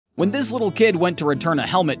When this little kid went to return a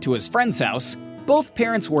helmet to his friend's house, both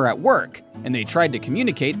parents were at work, and they tried to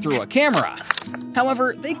communicate through a camera.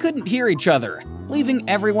 However, they couldn't hear each other, leaving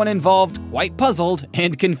everyone involved quite puzzled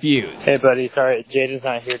and confused. Hey buddy, sorry, Jade is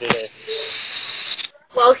not here today.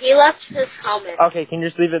 Well, he left his helmet. Okay, can you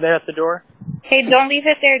just leave it there at the door? Hey, don't leave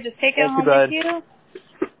it there. Just take it home bud. with you.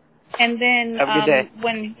 And then Have a good day.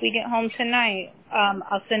 when we get home tonight,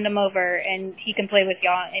 I'll send him over and he can play with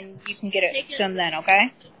y'all and you can get it to him then,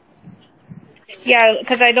 okay? Yeah,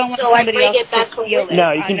 because I don't want somebody else to steal it.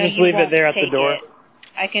 No, you can just leave it there at the take door. it.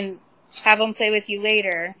 I can have him play with you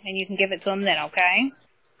later and you can give it to him then, okay?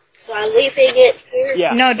 So I'm leaving it here?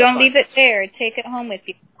 Yeah. No, don't leave it there. Take it home with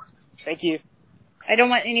you. Thank you. I don't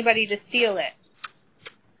want anybody to steal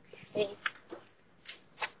it.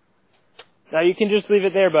 No, you can just leave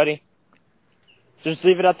it there, buddy. Just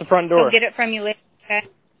leave it at the front door. I'll get it from you later, okay?